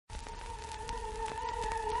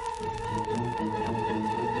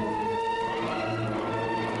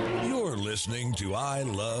You're listening to I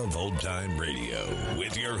Love Old Time Radio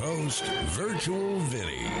with your host, Virtual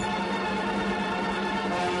Vinny.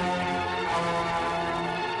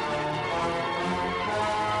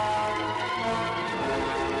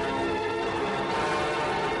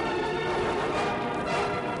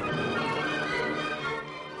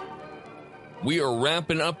 We are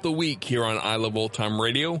wrapping up the week here on I Love Old Time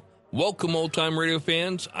Radio. Welcome, Old Time Radio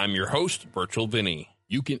fans. I'm your host, Virtual Vinny.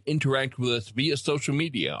 You can interact with us via social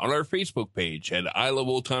media on our Facebook page at I Love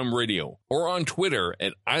Old Time Radio or on Twitter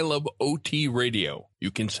at I Love OT Radio.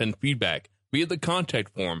 You can send feedback via the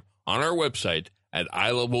contact form on our website at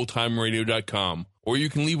iloveoldtimeradio.com, or you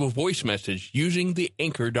can leave a voice message using the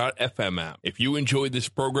Anchor.fm app. If you enjoyed this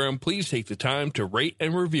program, please take the time to rate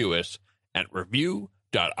and review us at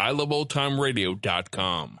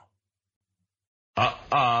review.iloveoldtimeradio.com.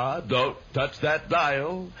 Don't touch that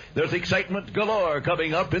dial. There's excitement galore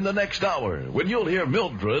coming up in the next hour when you'll hear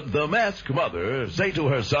Mildred, the masked mother, say to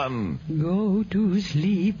her son, "Go to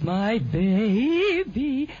sleep, my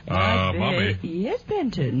baby." Mommy. Yes,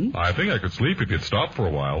 Benton? I think I could sleep if you'd stop for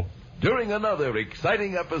a while. during another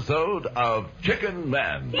exciting episode of Chicken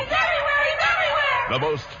Man. He's everywhere! He's everywhere! The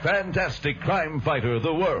most fantastic crime fighter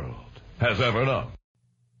the world has ever known.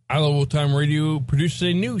 I Love Old Time Radio produces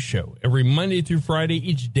a new show every Monday through Friday,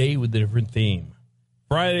 each day with a different theme.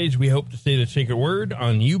 Fridays, we hope to say the secret word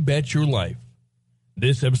on You Bet Your Life.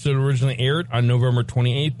 This episode originally aired on November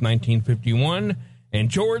 28th, 1951. And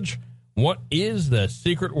George, what is the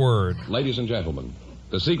secret word? Ladies and gentlemen,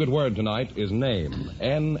 the secret word tonight is name.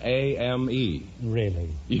 N-A-M-E. Really?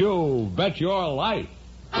 You bet your life.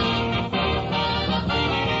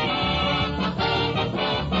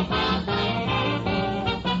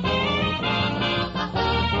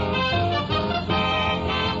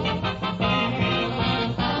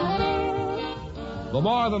 The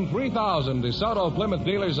more than 3,000 DeSoto Plymouth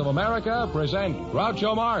dealers of America present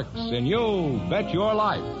Groucho Marx in You Bet Your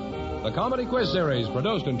Life, the comedy quiz series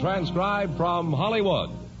produced and transcribed from Hollywood.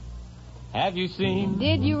 Have you seen?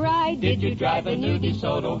 Did you ride? Did you drive a new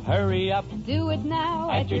DeSoto? Hurry up. Do it now.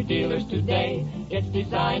 At your dealers today. It's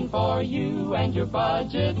designed for you and your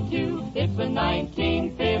budget too. It's the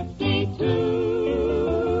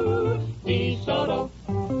 1952 DeSoto.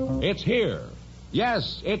 It's here.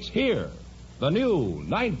 Yes, it's here. The new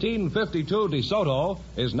 1952 DeSoto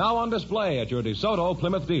is now on display at your DeSoto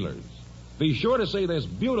Plymouth dealers. Be sure to see this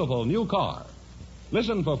beautiful new car.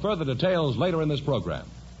 Listen for further details later in this program.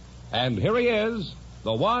 And here he is,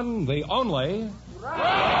 the one, the only...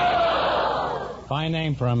 Fine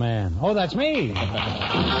name for a man. Oh, that's me.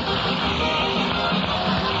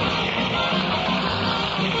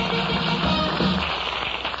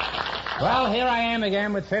 Well, here I am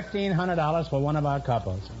again with $1,500 for one of our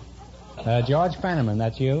couples. George Fenneman,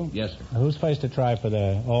 that's you? Yes, sir. Who's first to try for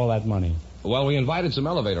all that money? Well, we invited some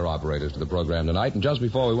elevator operators to the program tonight, and just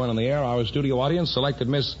before we went on the air, our studio audience selected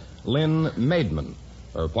Miss Lynn Maidman.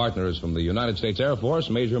 Her partner is from the United States Air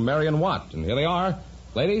Force, Major Marion Watt. And here they are.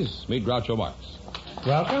 Ladies, meet Groucho Marx.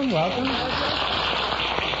 Welcome, welcome.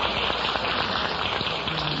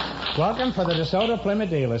 Welcome for the DeSoto Plymouth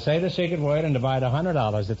dealer. Say the secret word and divide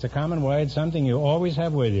 $100. It's a common word, something you always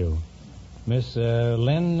have with you. Miss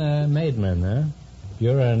Lynn Maidman, huh?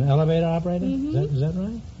 You're an elevator operator? Mm-hmm. Is that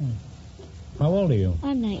right? Yeah. How old are you?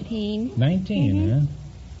 I'm 19. 19, Mm-hmm. huh?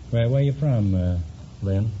 Where are you from,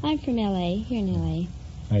 Lynn? I'm from L.A., here in L.A.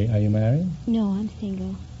 Are you married? No, I'm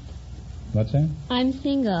single. What's that? I'm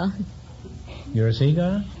single. You're a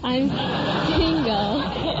cigar? I'm single.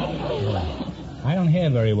 I don't hear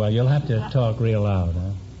very well. You'll have to talk real loud,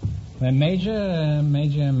 huh? Major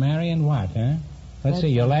Marion Watt, huh? Let's see,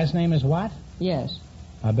 your last name is Watt? Yes.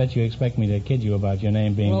 I bet you expect me to kid you about your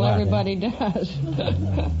name being Well, Watt. everybody does.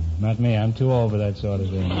 No, not me. I'm too old for that sort of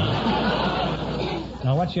thing.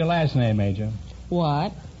 Now, what's your last name, Major?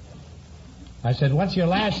 What? I said, what's your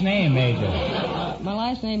last name, Major? My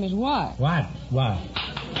last name is what? What?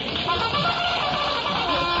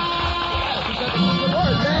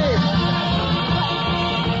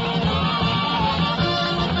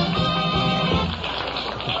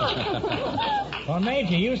 Well,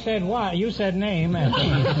 Major, you said what? You said name. And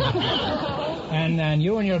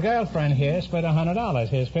you and your girlfriend here split $100.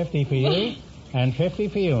 Here's 50 for you and 50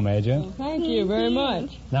 for you, Major. Well, thank you very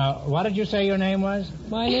much. Now, what did you say your name was?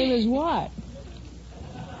 My name is what?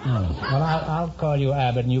 Well, I'll call you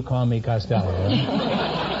Abbott and you call me Costello.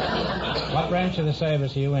 What branch of the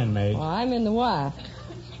service are you in, Major? Well, I'm in the what?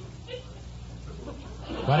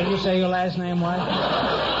 What did you say your last name was?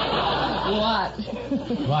 What?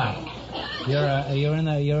 What? You're in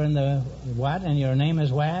the what? And your name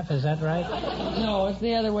is Waff? Is that right? No, it's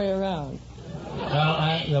the other way around.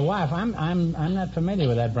 Well, the Waff. I'm not familiar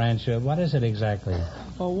with that branch. What is it exactly?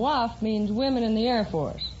 Well, WAF means Women in the Air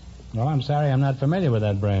Force. Well, I'm sorry, I'm not familiar with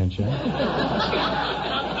that branch.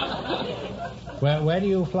 Where do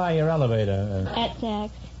you fly your elevator? At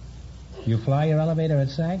Saks. You fly your elevator at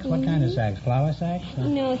Saks? What kind of Saks? Flour Saks?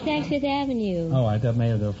 No, Saks Fifth Avenue. Oh, I thought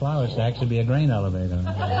maybe the flour Saks would be a grain elevator.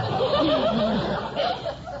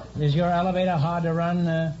 Is your elevator hard to run,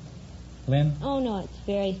 Lynn? Oh, no, it's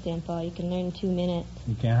very simple. You can learn in 2 minutes.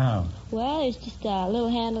 You can how? Well, there's just a little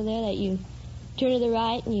handle there that you turn to the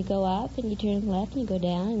right and you go up, and you turn to the left and you go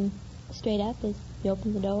down, and straight up as you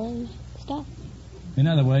open the door and stop. In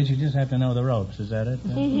other words, you just have to know the ropes. Is that it?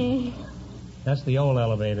 That's the old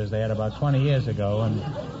elevators they had about 20 years ago, and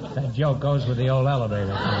that joke goes with the old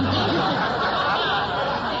elevator. And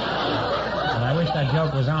I wish that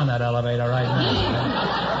joke was on that elevator right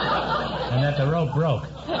now. And that the rope broke.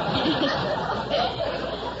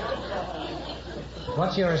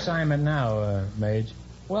 What's your assignment now, Mage?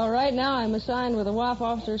 Well, right now I'm assigned with the WAF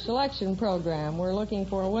Officer Selection Program. We're looking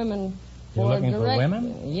for women. You're looking for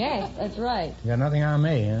women? Yes, that's right. You got nothing on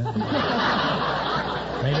me, huh?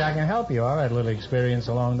 Maybe I can help you. I've had a little experience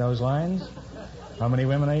along those lines. How many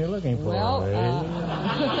women are you looking for? Well, our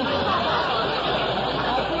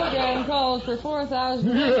program calls for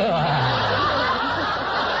 4,000.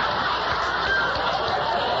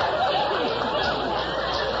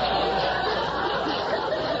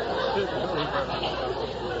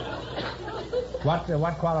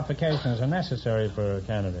 What qualifications are necessary for a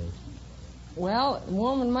candidate? Well, a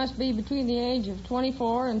woman must be between the age of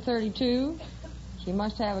 24 and 32. She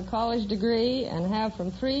must have a college degree and have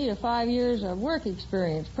from 3 to 5 years of work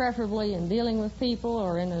experience, preferably in dealing with people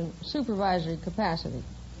or in a supervisory capacity.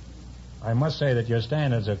 I must say that your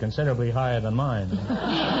standards are considerably higher than mine.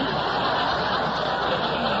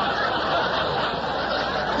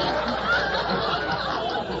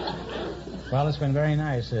 Well, it's been very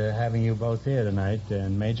nice having you both here tonight.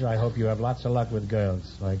 And, Major, I hope you have lots of luck with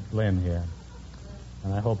girls like Lynn here.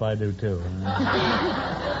 And I hope I do, too.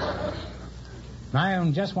 Now,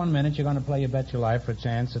 in just 1 minute, you're going to play You Bet Your Life for a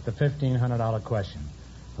chance at the $1,500 question.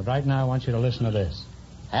 But right now, I want you to listen to this.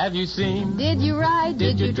 Have you seen? Did you ride?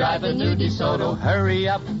 Did you drive a new DeSoto? Hurry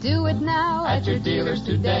up. Do it now At your dealers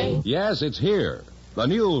today. Yes, it's here. The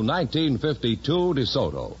new 1952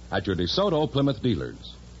 DeSoto at your DeSoto Plymouth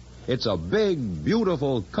dealers. It's a big,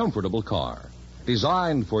 beautiful, comfortable car.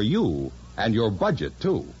 Designed for you and your budget,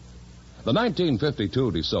 too. The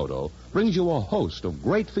 1952 DeSoto brings you a host of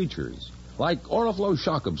great features, like Oriflow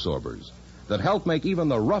shock absorbers that help make even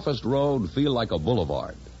the roughest road feel like a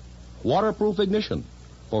boulevard. Waterproof ignition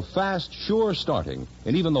for fast, sure starting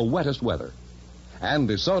in even the wettest weather. And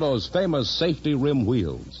DeSoto's famous safety rim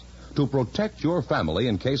wheels to protect your family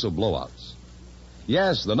in case of blowouts.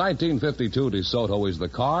 Yes, the 1952 DeSoto is the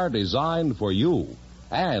car designed for you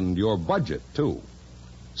and your budget, too.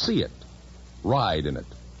 See it. Ride in it.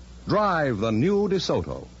 Drive the new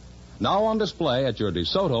DeSoto. Now on display at your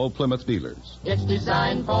DeSoto Plymouth dealers. It's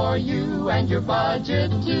designed for you and your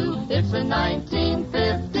budget, too. It's a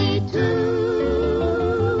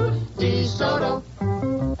 1952 DeSoto.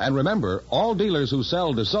 And remember, all dealers who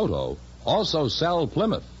sell DeSoto also sell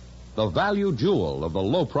Plymouth, the value jewel of the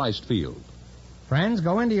low-priced field. Friends,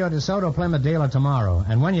 go into your DeSoto Plymouth dealer tomorrow.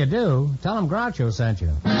 And when you do, tell them Groucho sent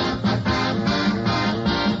you.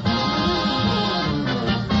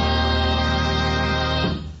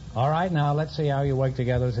 All right, now let's see how you work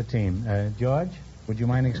together as a team. George, would you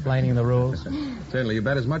mind explaining the rules? Certainly. You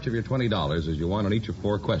bet as much of your $20 as you want on each of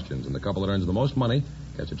 4 questions, and the couple that earns the most money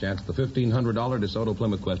gets a chance at the $1,500 DeSoto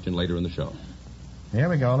Plymouth question later in the show. Here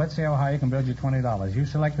we go. Let's see how high you can build your $20. You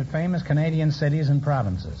selected famous Canadian cities and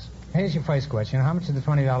provinces. Here's your first question. How much of the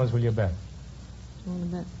 $20 will you bet? You want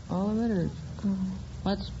to bet all of it, or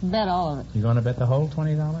let's bet all of it? You going to bet the whole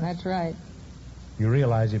 $20? That's right. You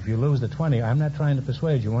realize if you lose the 20, I'm not trying to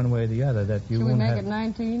persuade you one way or the other that you Should we won't make have... it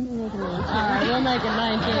 19? All right, we'll make it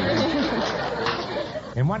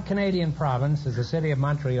 19. In what Canadian province is the city of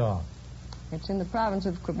Montreal? It's in the province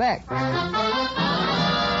of Quebec.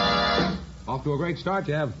 Off to a great start.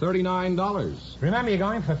 You have $39. Remember, you're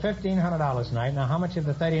going for $1,500 tonight. Now, how much of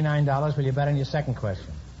the $39 will you bet on your second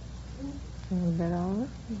question? We'll bet all of it.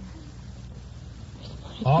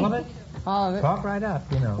 All of it? All of it. Talk right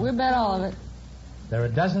up, you know. We'll bet all of it. There are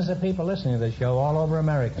dozens of people listening to this show all over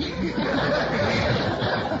America.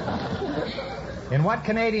 In what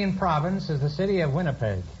Canadian province is the city of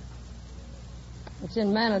Winnipeg? It's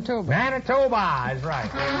in Manitoba. Manitoba is right.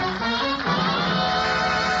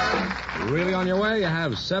 Really on your way? You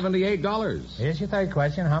have $78. Here's your third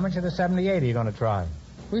question. How much of the 78 are you going to try?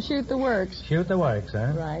 We shoot the works. Shoot the works,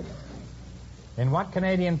 huh? Right. In what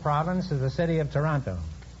Canadian province is the city of Toronto?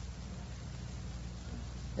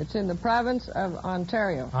 It's in the province of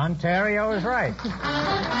Ontario. Ontario is right.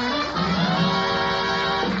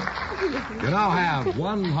 You now have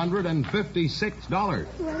 $156.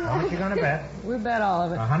 How much you going to bet? We bet all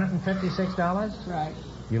of it. $156? Right.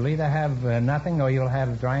 You'll either have nothing or you'll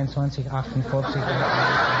have dry and Swansea, Oxen, Folksy.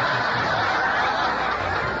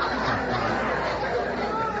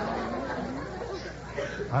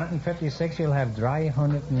 156, you'll have dry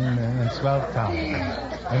 112 pounds.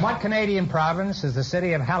 In what Canadian province is the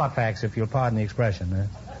city of Halifax, if you'll pardon the expression?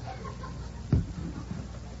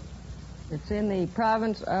 It's in the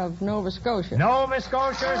province of Nova Scotia. Nova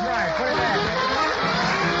Scotia is right. Put it there.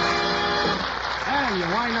 And you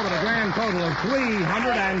wind up with a grand total of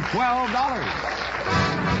 $312.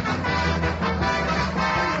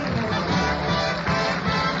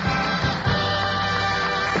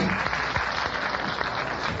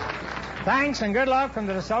 Thanks and good luck from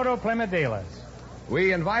the DeSoto Plymouth dealers.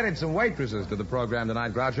 We invited some waitresses to the program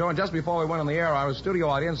tonight, Groucho, and just before we went on the air, our studio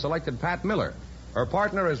audience selected Pat Miller. Her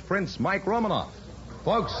partner is Prince Mike Romanoff.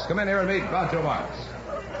 Folks, come in here and meet Groucho Marx.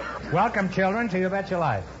 Welcome, children, to You Bet Your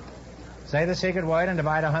Life. Say the secret word and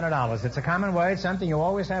divide $100. It's a common word, something you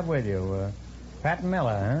always have with you. Pat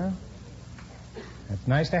Miller, huh? It's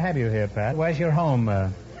nice to have you here, Pat. Where's your home?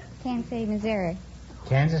 Kansas City, Missouri.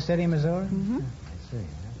 Kansas City, Missouri? Mm-hmm. I see.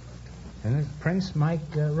 And it's Prince Mike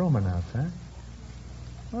Romanoff, huh?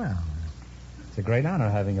 Well, it's a great honor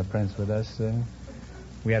having a prince with us.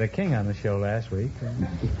 We had a king on the show last week.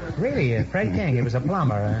 Really, Fred King. He was a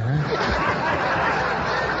plumber.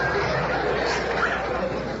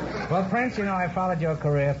 Well, Prince, you know, I followed your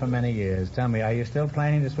career for many years. Tell me, are you still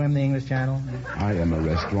planning to swim the English Channel? I am a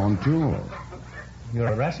restaurateur. You're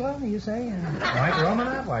a wrestler, you say? Mike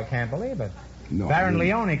Romanoff? Well, I can't believe it. No, Baron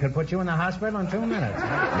Leone could put you in the hospital in 2 minutes.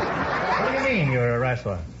 What do you mean you're a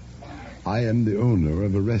wrestler? I am the owner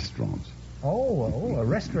of a restaurant. Oh, a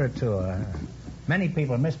restaurateur. Many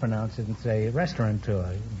people mispronounce it and say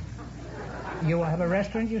restaurateur. You have a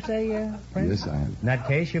restaurant, you say, Prince? Yes, I have. In that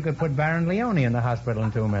case, you could put Baron Leone in the hospital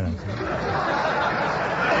in 2 minutes.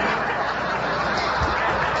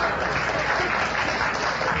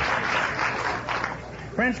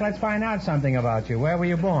 Prince, let's find out something about you. Where were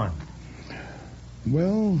you born?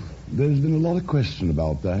 Well, there's been a lot of question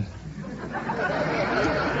about that.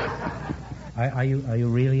 Are you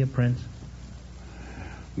really a prince?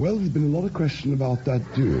 Well, there's been a lot of question about that,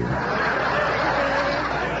 too.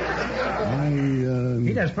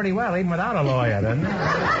 He does pretty well, even without a lawyer, doesn't he?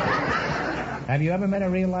 Have you ever met a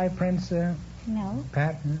real-life prince, No.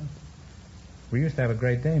 Pat? No? We used to have a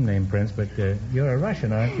great dame named Prince, but you're a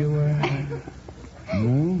Russian, aren't you?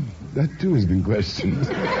 No, that, too, has been questioned.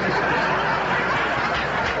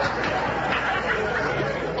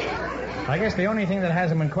 I guess the only thing that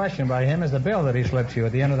hasn't been questioned by him is the bill that he slips you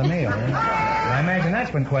at the end of the meal. I imagine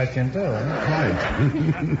that's been questioned, too.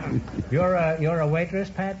 Right. You're a waitress,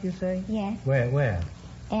 Pat, you say? Yes. Where?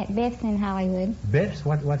 At Biff's in Hollywood. Biff's?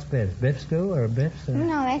 What's Biff's? Biff stew or Biff's?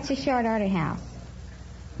 No, that's a short order house.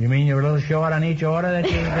 You mean you're a little short on each order that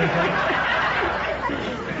you...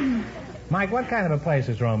 Mike, what kind of a place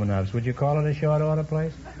is Romanoff's? Would you call it a short order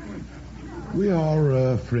place? We are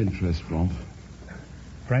a French restaurant.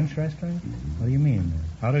 French restaurant? What do you mean?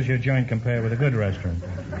 How does your joint compare with a good restaurant? We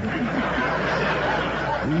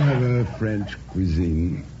have a French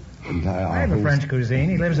cuisine. I have a French cuisine.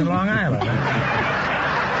 He lives in Long Island.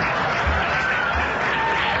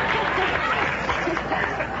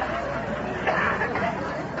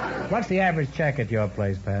 What's the average check at your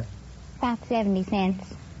place, Pat? About 70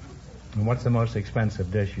 cents. And what's the most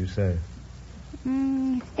expensive dish you serve?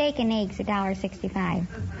 Steak and eggs, $1.65.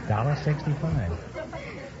 $1.65?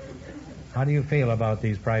 How do you feel about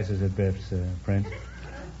these prices at Biff's, Prince?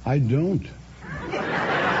 I don't.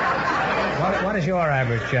 What is your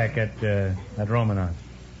average check at Romanoff?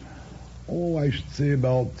 Oh, I should say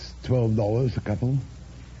about $12 a couple.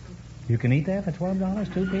 You can eat there for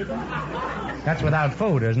 $12, 2 people? That's without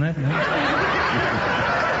food, isn't it?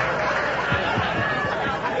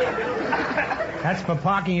 That's for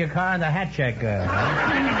parking your car in the hat check.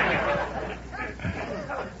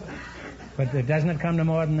 But doesn't it come to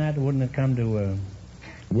more than that? Wouldn't it come to...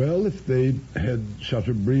 Well, if they had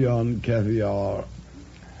Chateaubriand caviar,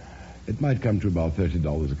 it might come to about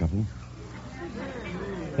 $30 a couple.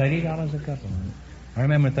 $30 a couple? I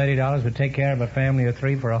remember $30 would take care of a family of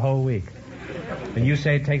 3 for a whole week. And you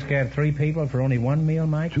say it takes care of 3 people for only 1 meal,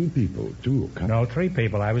 Mike? 2 people, 2. No, 3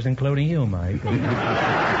 people. I was including you, Mike.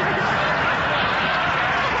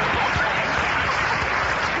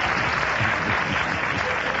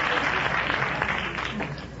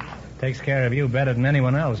 Takes care of you better than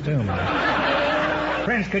anyone else, too, man.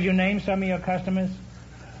 Prince, could you name some of your customers?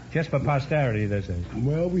 Just for posterity, this is.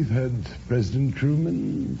 Well, we've had President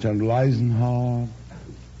Truman, General Eisenhower,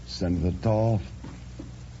 Senator Taft,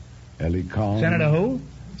 Ellie Kahn. Senator who?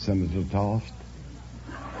 Senator Taft.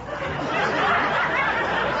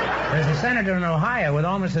 There's a senator in Ohio with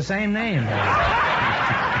almost the same name.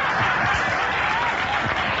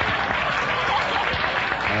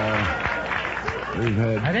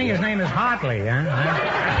 I think his name is Hartley, huh?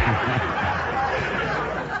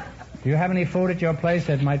 Do you have any food at your place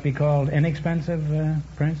that might be called inexpensive,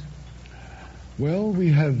 Prince? Well, we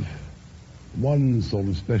have one sort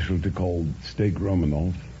of specialty called steak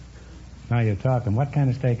Romanoff. Now you're talking. What kind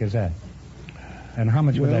of steak is that? And how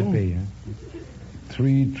much would that be?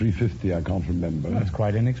 $3.50, I can't remember. Well, that's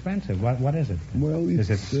quite inexpensive. What is it? Well, is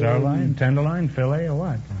it sirloin, tenderloin, fillet, or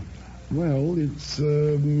what? Well, it's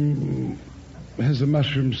has a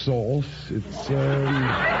mushroom sauce. It's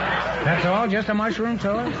That's all? Just a mushroom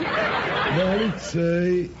sauce? Well,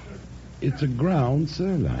 it's a ground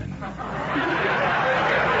sirloin.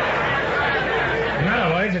 In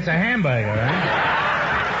other words, it's a hamburger, right?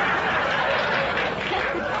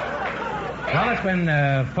 Well, it's been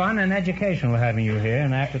fun and educational having you here,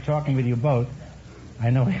 and after talking with you both, I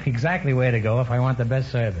know exactly where to go if I want the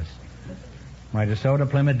best service. My DeSoto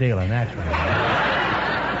Plymouth dealer, naturally.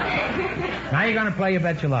 Now you're going to play You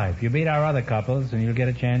Bet Your Life. You beat our other couples, and you'll get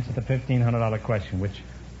a chance at the $1,500 question, which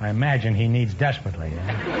I imagine he needs desperately.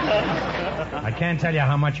 I can't tell you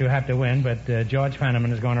how much you have to win, but George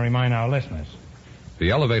Fenneman is going to remind our listeners. The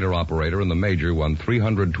elevator operator in the major won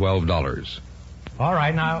 $312. All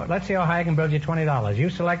right, now, let's see how high I can build you $20. You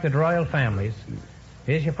selected royal families.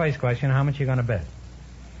 Here's your first question. How much are you going to bet?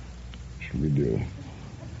 Should we do?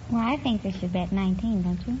 Well, I think we should bet 19,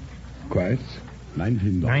 don't you? Quite.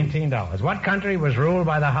 $19. $19. What country was ruled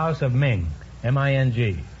by the House of Ming?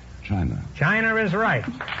 M-I-N-G. China. China is right.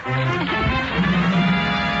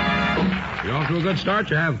 You're off to a good start.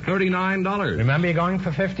 You have $39. Remember, you're going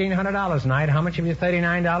for $1,500 tonight. How much of your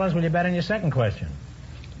 $39 will you bet on your second question?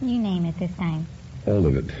 You name it this time. All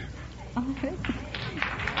of it. All of it?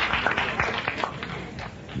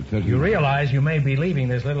 You realize you may be leaving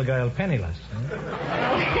this little girl penniless.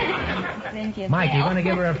 Mike, you going to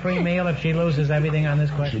give her a free meal if she loses everything on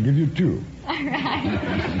this question? She'll give you two. All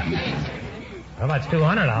right. Well, that's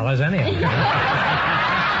 $200 anyway.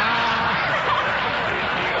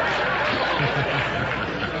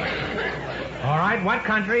 All right, what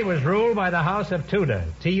country was ruled by the House of Tudor?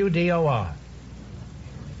 T-U-D-O-R.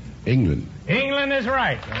 England. England is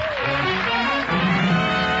right.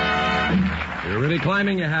 You're really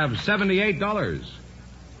climbing. You have $78.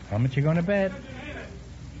 How much you going to bet?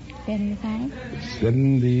 75.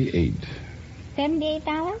 78.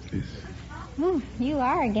 $78? Yes. Oh, you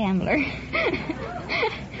are a gambler.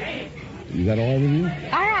 Is that all with you?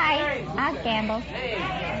 All right, I'll gamble.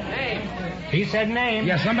 He said name.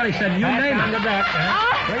 Yeah, somebody said you name it. The bet,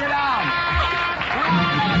 huh? Bring it on.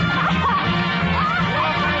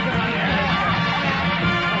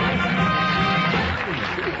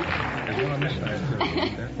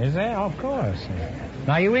 Is there? Oh, of course.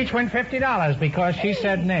 Now, you each win $50 because she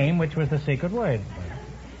said name, which was the secret word.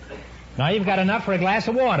 Now, you've got enough for a glass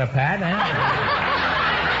of water, Pat, huh?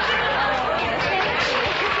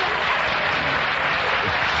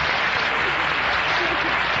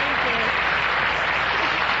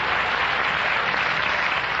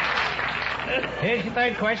 Here's your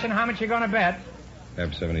third question. How much you going to bet?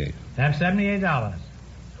 Have 78. Have $78.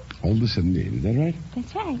 All the 78, is that right?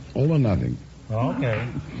 That's right. All or nothing. Okay.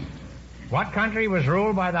 What country was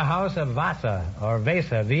ruled by the House of Vasa, or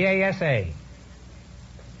Vasa, V-A-S-A?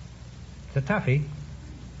 It's a toughie.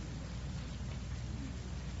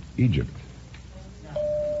 Egypt.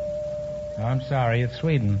 Oh, I'm sorry, it's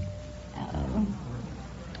Sweden. Oh.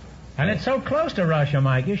 And it's so close to Russia,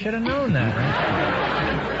 Mike. You should have known that.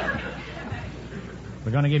 Huh?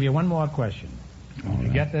 We're going to give you one more question. If you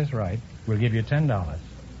get this right, we'll give you $10.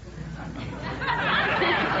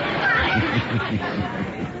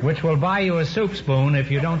 Which will buy you a soup spoon if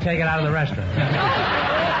you don't take it out of the restaurant.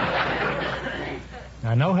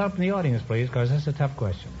 Now, no help in the audience, please, because this is a tough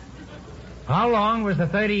question. How long was the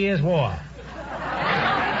 30 Years' War?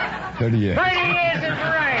 30 years. 30 years is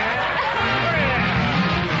right.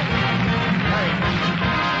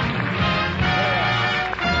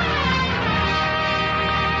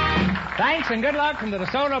 Thanks and good luck from the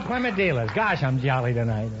DeSoto Plymouth dealers. Gosh, I'm jolly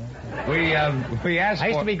tonight. We asked I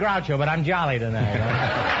used for... to be Groucho, but I'm jolly tonight.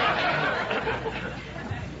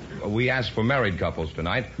 we asked for married couples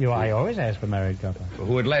tonight. I always ask for married couples.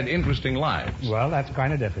 Who had led interesting lives. Well, that's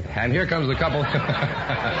kind of difficult. And here comes the couple. And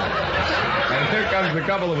here comes the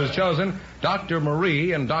couple who was chosen, Dr.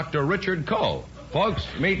 Marie and Dr. Richard Coe. Folks,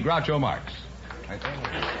 meet Groucho Marx.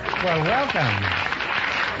 Well, welcome.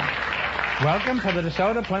 Welcome to the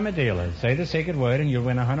DeSoto Plymouth dealers. Say the secret word and you'll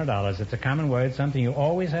win $100. It's a common word, something you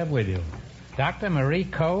always have with you. Dr. Marie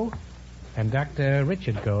Coe and Dr.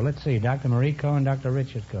 Richard Coe. Let's see, Dr. Marie Coe and Dr.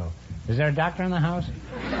 Richard Coe. Is there a doctor in the house?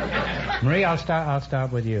 Marie, I'll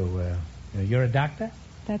start with you. You're a doctor?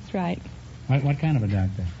 That's right. What kind of a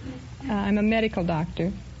doctor? I'm a medical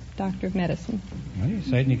doctor of medicine. Well, you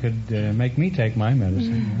certainly could make me take my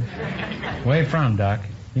medicine. Where from, Doc?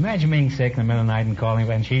 Imagine being sick in the middle of the night and calling,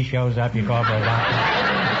 when she shows up, you call for a doctor.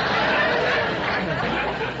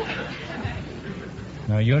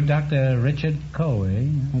 Now, you're Dr. Richard Coe, eh?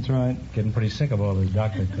 That's right. Getting pretty sick of all this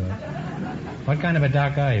doctor talk. What kind of a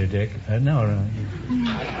doc are you, Dick? No.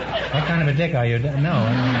 What kind of a dick are you? No.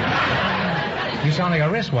 You sound like a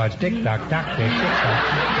wristwatch. Dick doc, doc dick, dick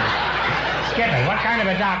doc. Skipper, what kind of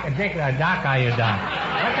a doc are you, Doc?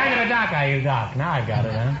 What kind of a doc are you, Doc? Now I've got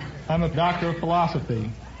it, huh? I'm a doctor of philosophy.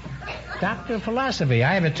 Doctor of philosophy.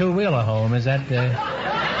 I have a two-wheeler home. Is that,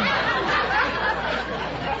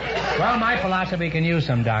 Well, my philosophy can use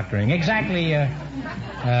some doctoring. Exactly,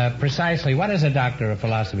 precisely, what is a doctor of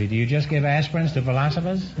philosophy? Do you just give aspirins to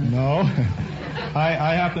philosophers? No.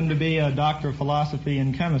 I happen to be a doctor of philosophy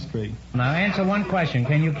and chemistry. Now, answer one question.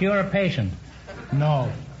 Can you cure a patient?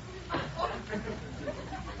 No.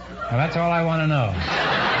 Well, that's all I want to know.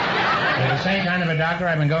 You're the same kind of a doctor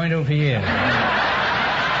I've been going to for years.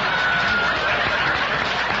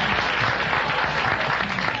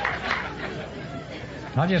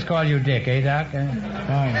 I'll just call you Dick, eh, Doc?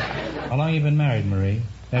 Fine. How long have you been married, Marie?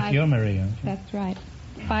 That's your Marie, aren't you? That's right.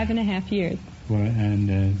 5.5 years. Well,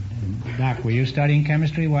 and, Doc, were you studying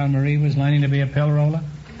chemistry while Marie was learning to be a pill roller?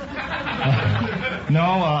 No,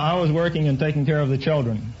 I was working and taking care of the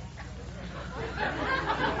children.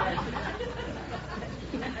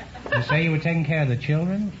 You say you were taking care of the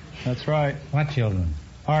children? That's right. What children?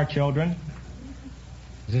 Our children.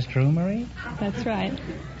 Is this true, Marie? That's right.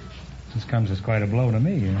 This comes as quite a blow to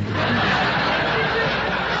me.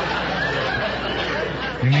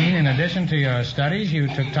 You mean in addition to your studies, you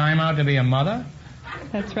took time out to be a mother?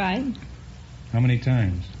 That's right. How many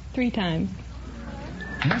times? 3 times.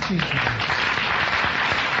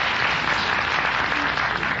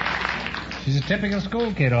 She's a typical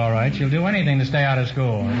school kid, all right. She'll do anything to stay out of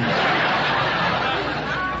school.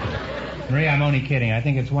 Marie, I'm only kidding. I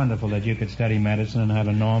think it's wonderful that you could study medicine and have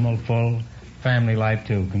a normal, full family life,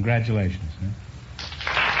 too. Congratulations.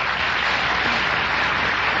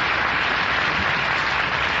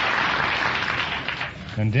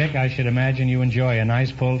 And, Dick, I should imagine you enjoy a nice,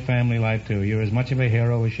 full family life, too. You're as much of a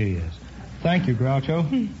hero as she is. Thank you,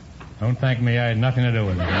 Groucho. Don't thank me. I had nothing to do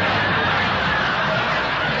with it.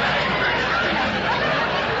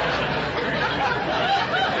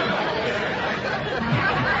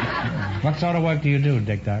 What sort of work do you do,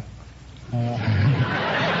 Dick Doc?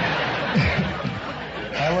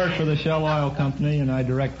 I work for the Shell Oil Company, and I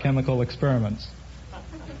direct chemical experiments.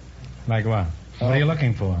 Like what? What are you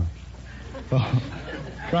looking for?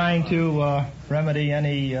 Trying to remedy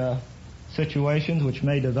any situations which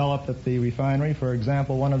may develop at the refinery. For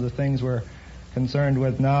example, one of the things we're concerned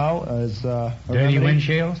with now is dirty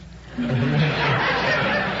windshields?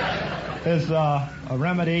 Is a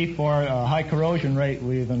remedy for a high corrosion rate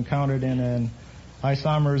we've encountered in an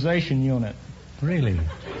isomerization unit. Really?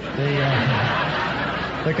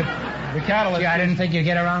 The catalyst... Gee, I didn't think you'd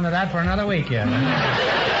get around to that for another week yet.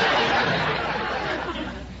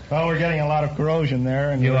 Well, we're getting a lot of corrosion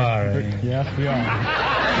there. And you are, eh? Yes, we are.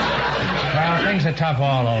 Well, things are tough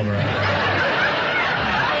all over.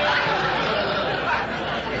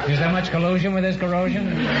 Is there much collusion with this corrosion?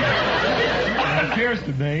 It appears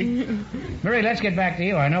to be. Murray, let's get back to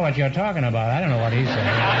you. I know what you're talking about. I don't know what he's saying.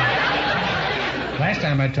 Last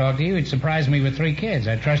time I talked to you, it surprised me with 3 kids.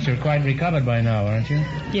 I trust you're quite recovered by now, aren't you?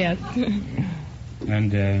 Yes.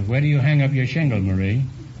 And where do you hang up your shingle, Marie?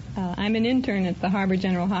 I'm an intern at the Harbor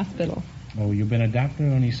General Hospital. Oh, you've been a doctor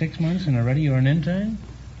only 6 months and already you're an intern?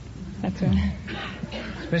 That's right.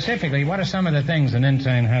 Specifically, what are some of the things an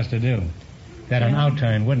intern has to do that an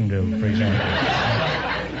outturn wouldn't do, for example?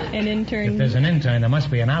 An intern... If there's an intern, there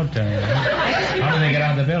must be an outturn. Huh? How do they get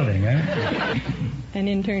out of the building, huh? An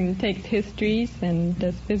intern takes histories and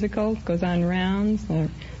does physicals, goes on rounds, or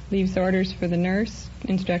leaves orders for the nurse,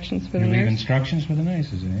 instructions for the nurse. You leave instructions for the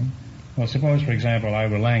nurses, eh? Well, suppose, for example, I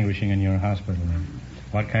were languishing in your hospital.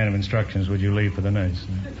 What kind of instructions would you leave for the nurse?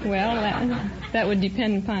 Well, that would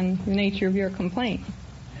depend upon the nature of your complaint.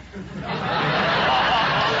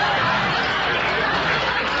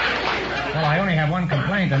 Well, I only have one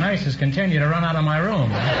complaint. The nurses continue to run out of my room.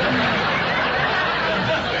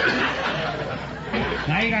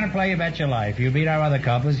 Now you're going to play You Bet Your Life. You beat our other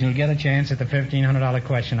couples, you'll get a chance at the $1,500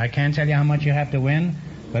 question. I can't tell you how much you have to win,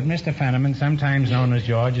 but Mr. Fenneman, sometimes known as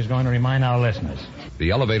George, is going to remind our listeners. The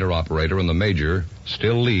elevator operator and the major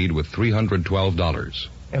still lead with $312.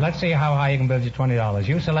 Let's see how high you can build your $20.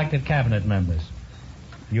 You selected cabinet members.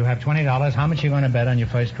 You have $20. How much are you going to bet on your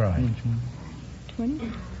first try?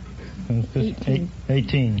 20?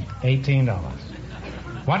 18. $18.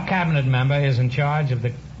 What cabinet member is in charge of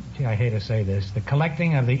the... Gee, I hate to say this. The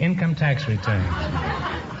collecting of the income tax returns.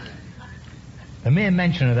 The mere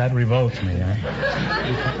mention of that revolts me, huh?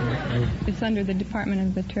 It's under the Department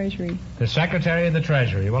of the Treasury. The Secretary of the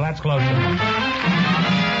Treasury. Well, that's close enough.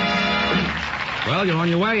 Well, you're on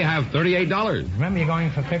your way. You have $38. Remember, you're going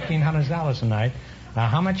for $1,500 tonight.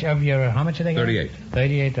 How much are they getting?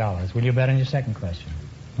 $38. Will you bet on your second question?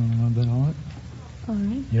 I'll bet on it. All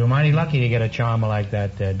right. You're mighty lucky to get a charmer like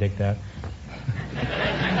that, Dick Duck.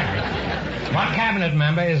 What cabinet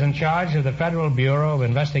member is in charge of the Federal Bureau of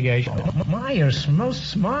Investigation? Oh, my, you're most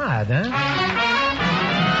smart, huh?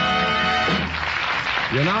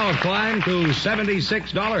 You now have climbed to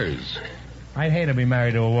 $76. I'd hate to be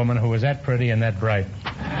married to a woman who was that pretty and that bright.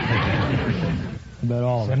 Bet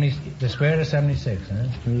all of it. The spirit of 76, huh?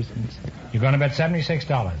 You're going to bet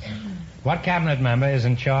 $76. What cabinet member is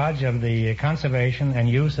in charge of the conservation and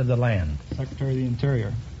use of the land? Secretary of the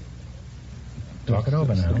Interior. Talk it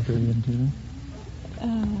over now. Secretary of the Interior.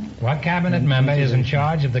 What cabinet member is in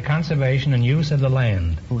charge of the conservation and use of the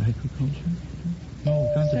land? Agriculture?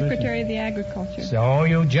 No, conservation. Secretary of the Agriculture. So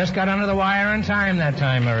you just got under the wire in time that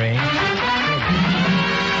time, Marie.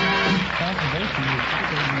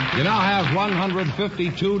 You now have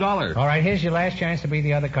 $152. All right, here's your last chance to beat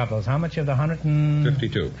the other couples. How much of the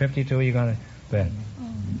 52. 52 are you going to bet?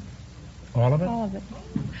 All of it? All of it.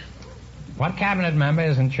 What cabinet member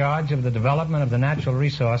is in charge of the development of the natural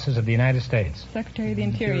resources of the United States? Secretary of the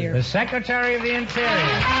Interior. The Secretary of the Interior.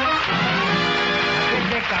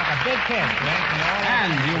 Big Doc, a big kick.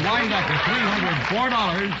 And you wind up with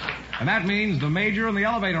 $304, and that means the major and the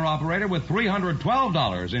elevator operator with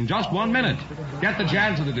 $312 in just 1 minute. Get the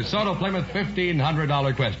chance of the DeSoto Plymouth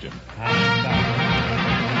 $1,500 question.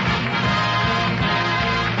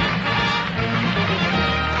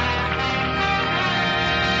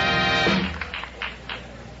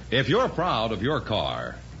 If you're proud of your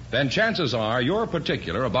car, then chances are you're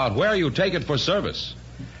particular about where you take it for service.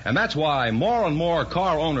 And that's why more and more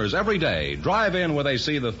car owners every day drive in where they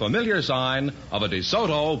see the familiar sign of a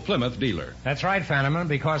DeSoto Plymouth dealer. That's right, Fenneman,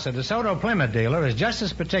 because a DeSoto Plymouth dealer is just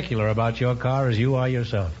as particular about your car as you are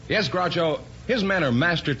yourself. Yes, Groucho, his men are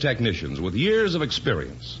master technicians with years of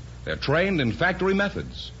experience. They're trained in factory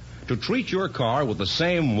methods to treat your car with the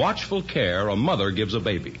same watchful care a mother gives a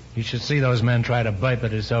baby. You should see those men try to burp a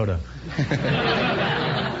DeSoto.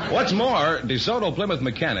 What's more, DeSoto Plymouth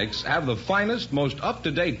mechanics have the finest, most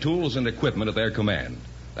up-to-date tools and equipment at their command.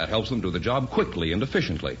 That helps them do the job quickly and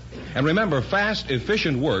efficiently. And remember, fast,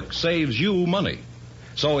 efficient work saves you money.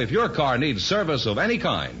 So if your car needs service of any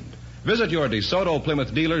kind, visit your DeSoto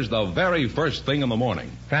Plymouth dealers the very first thing in the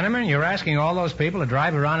morning. Fenneman, you're asking all those people to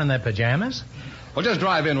drive around in their pajamas? Well, just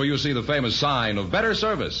drive in where you see the famous sign of better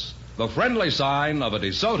service, the friendly sign of a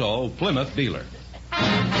DeSoto Plymouth dealer.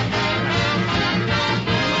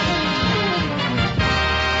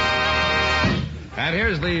 And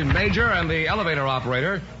here's the major and the elevator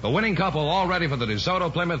operator, the winning couple all ready for the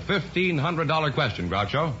DeSoto Plymouth $1,500 question,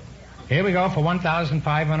 Groucho. Here we go for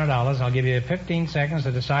 $1,500. I'll give you 15 seconds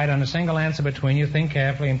to decide on a single answer between you. Think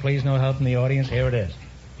carefully, and please no help from the audience. Here it is.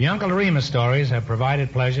 The Uncle Remus stories have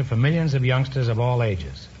provided pleasure for millions of youngsters of all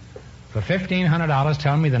ages. For $1,500,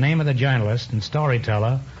 tell me the name of the journalist and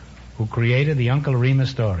storyteller who created the Uncle Remus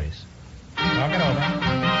stories. Talk it over.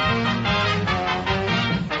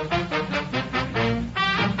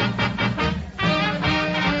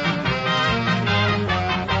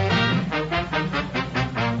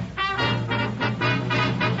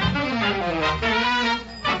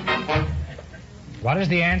 What is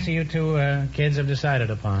the answer you two kids have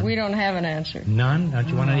decided upon? We don't have an answer. None? Don't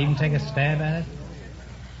you want to even take a stab at it?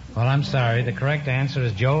 Well, I'm sorry. The correct answer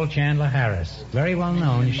is Joel Chandler Harris. Very well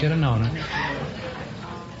known. You should have known it.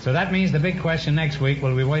 So that means the big question next week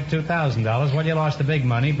will be worth $2,000. Well, you lost the big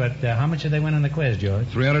money, but how much did they win in the quiz, George?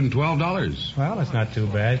 $312. Well, that's not too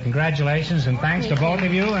bad. Congratulations, and thanks to both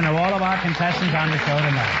of you and to all of our contestants on the show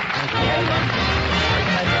tonight.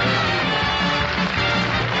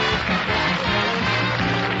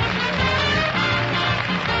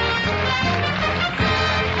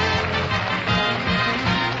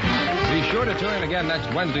 sure to tune in again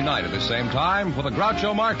next Wednesday night at the same time for the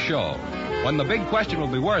Groucho Marx Show, when the big question will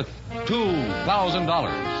be worth $2,000.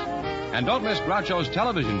 And don't miss Groucho's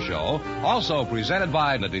television show, also presented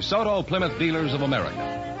by the DeSoto Plymouth Dealers of America.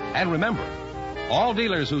 And remember, all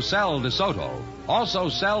dealers who sell DeSoto also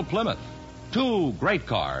sell Plymouth. Two great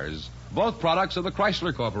cars, both products of the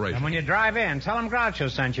Chrysler Corporation. And when you drive in, tell them Groucho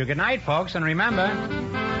sent you. Good night, folks, and remember...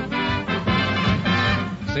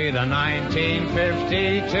 See the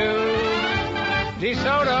 1952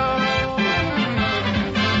 DeSoto.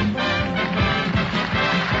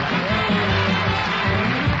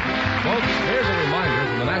 Folks, here's a reminder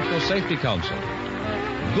from the National Safety Council.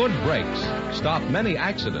 Good brakes stop many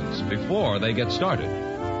accidents before they get started.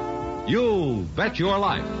 You Bet Your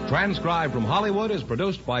Life, transcribed from Hollywood, is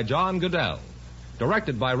produced by John Goodell.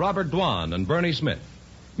 Directed by Robert Dwan and Bernie Smith.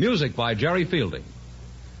 Music by Jerry Fielding.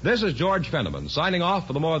 This is George Fenneman signing off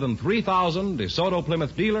for the more than 3,000 DeSoto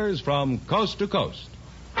Plymouth dealers from coast to coast.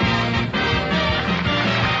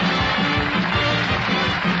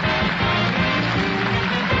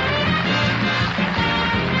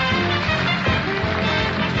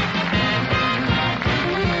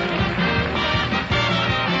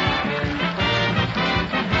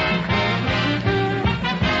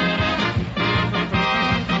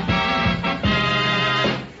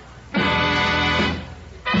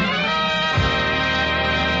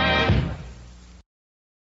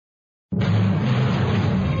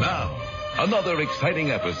 Another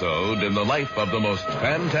exciting episode in the life of the most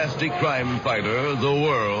fantastic crime fighter the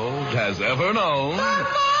world has ever known.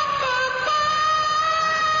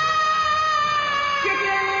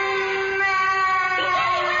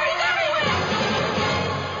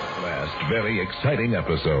 Last very exciting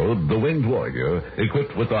episode, the Winged Warrior,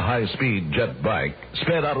 equipped with a high-speed jet bike,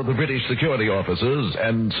 sped out of the British security offices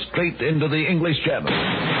and straight into the English Channel.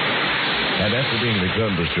 And after being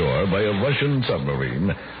returned to shore by a Russian submarine,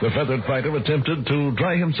 the feathered fighter attempted to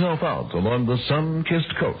dry himself out along the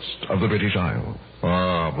sun-kissed coast of the British Isles.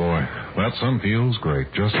 Oh, boy. That sun feels great.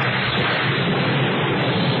 Just... And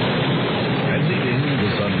leaving the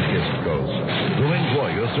sun-kissed coast, the Winged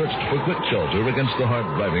Warrior searched for quick shelter against the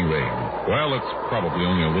hard-driving rain. Well, it's probably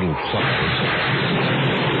only a little cloud.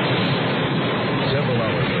 Several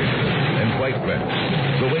hours later, and quite wrecked,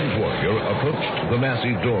 the Winged Warrior approached the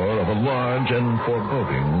massive door of a large and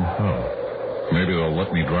foreboding house. Maybe they'll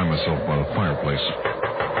let me dry myself by the fireplace.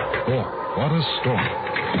 Oh, what a storm.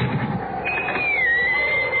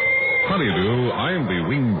 How do you do? I'm the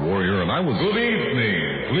Winged Warrior, and I was... Good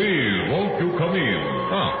evening. Please, won't you come in?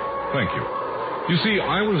 Ah, thank you. You see,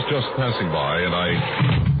 I was just passing by,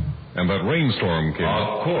 and that rainstorm came...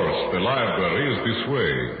 Of course, the library is this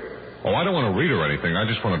way. Oh, I don't want to read or anything. I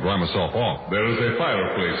just want to dry myself off. There is a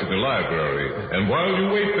fireplace in the library, and while you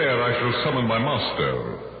wait there, I shall summon my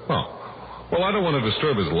master. Oh. Well, I don't want to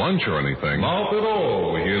disturb his lunch or anything. Not at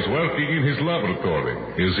all. He is working in his laboratory.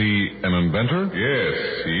 Is he an inventor?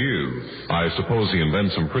 Yes, he is. I suppose he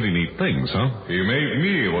invents some pretty neat things, huh? He made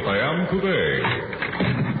me what I am today.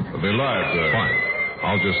 The library. Fine.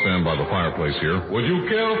 I'll just stand by the fireplace here. Would you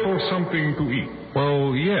care for something to eat?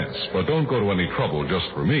 Well, yes, but don't go to any trouble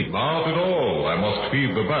just for me. Not at all. I must feed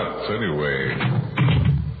the bats anyway.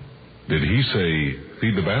 Did he say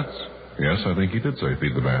feed the bats? Yes, I think he did say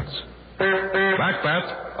feed the bats. Back,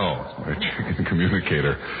 bats. Oh, it's my chicken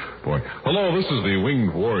communicator. Boy. Hello, this is the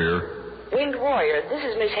Winged Warrior. Winged Warrior, this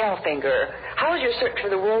is Miss Hellfinger. How's your search for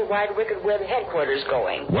the World Wide Wicked Web headquarters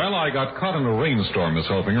going? Well, I got caught in a rainstorm, Miss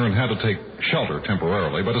Hellfinger, and had to take shelter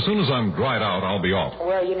temporarily. But as soon as I'm dried out, I'll be off.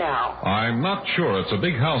 Where are you now? I'm not sure. It's a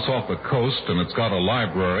big house off the coast, and it's got a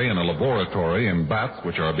library and a laboratory and bats,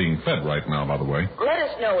 which are being fed right now, by the way. Let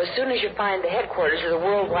us know as soon as you find the headquarters of the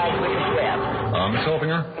World Wide Wicked Web. Miss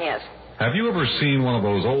Hellfinger? Yes. Have you ever seen one of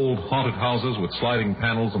those old haunted houses with sliding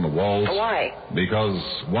panels on the walls? Why? Because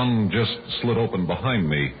one just slid open behind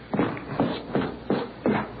me.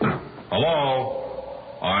 Hello?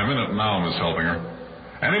 I'm in it now, Miss Hellfinger.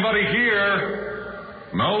 Anybody here?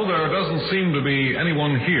 No, there doesn't seem to be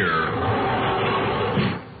anyone here.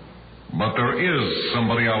 But there is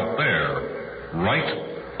somebody out there, right?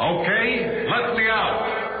 Okay, let me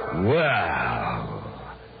out. Wow.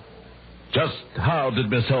 Just how did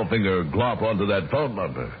Miss Hellfinger glop onto that phone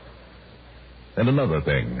number? And another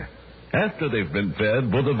thing. After they've been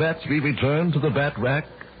fed, will the bats be returned to the bat rack?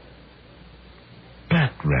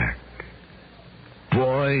 Bat rack.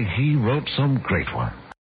 Boy, he wrote some great ones.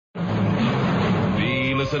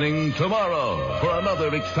 Be listening tomorrow for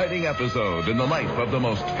another exciting episode in the life of the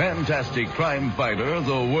most fantastic crime fighter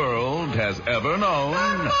the world has ever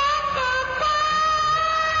known.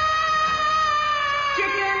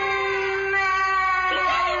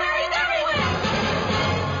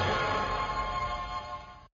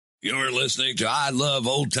 You're listening to I Love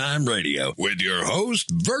Old Time Radio with your host,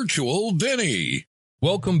 Virtual Vinny.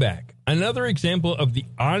 Welcome back. Another example of the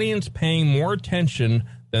audience paying more attention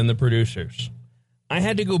than the producers. I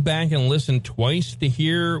had to go back and listen twice to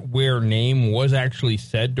hear where name was actually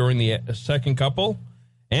said during the second couple,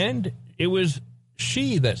 and it was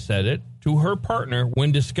she that said it to her partner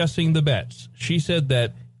when discussing the bets. She said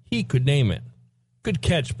that he could name it. Good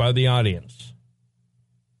catch by the audience.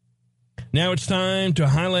 Now it's time to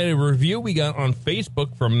highlight a review we got on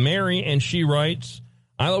Facebook from Mary, and she writes,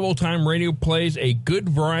 I Love Old Time Radio plays a good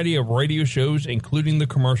variety of radio shows, including the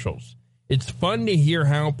commercials. It's fun to hear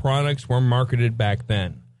how products were marketed back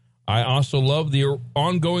then. I also love the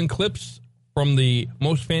ongoing clips from the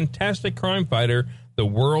most fantastic crime fighter the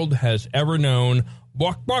world has ever known.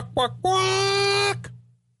 Walk, walk, walk, walk!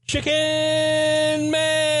 Chicken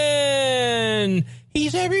Man!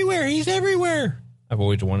 He's everywhere, he's everywhere! I've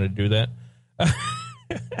always wanted to do that.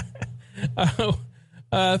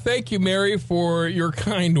 Thank you, Mary, for your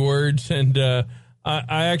kind words. And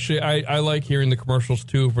I like hearing the commercials,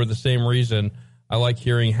 too, for the same reason. I like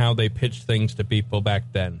hearing how they pitched things to people back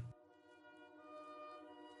then.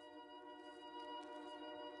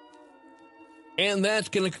 And that's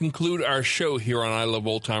going to conclude our show here on I Love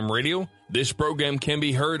Old Time Radio. This program can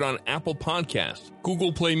be heard on Apple Podcasts,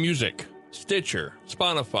 Google Play Music, Stitcher,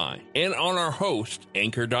 Spotify, and on our host,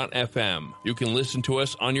 Anchor.fm. You can listen to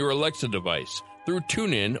us on your Alexa device through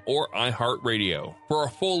TuneIn or iHeartRadio. For a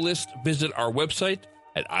full list, visit our website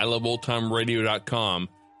at iloveoldtimeradio.com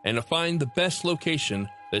and to find the best location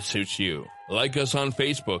that suits you. Like us on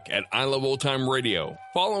Facebook at I Love Old Time Radio.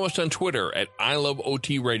 Follow us on Twitter at I Love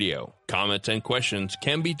OT Radio. Comments and questions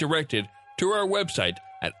can be directed to our website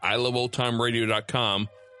at iloveoldtimeradio.com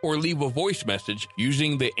or leave a voice message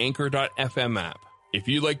using the Anchor.fm app. If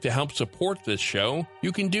you'd like to help support this show,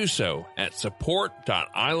 you can do so at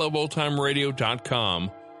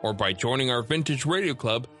support.iloveoldtimeradio.com or by joining our Vintage Radio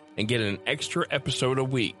Club and get an extra episode a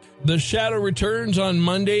week. The Shadow returns on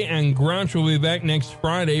Monday, and Grouch will be back next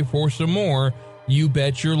Friday for some more You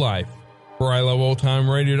Bet Your Life. For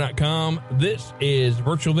iloveoldtimeradio.com, this is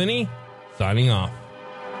Virtual Vinny, signing off.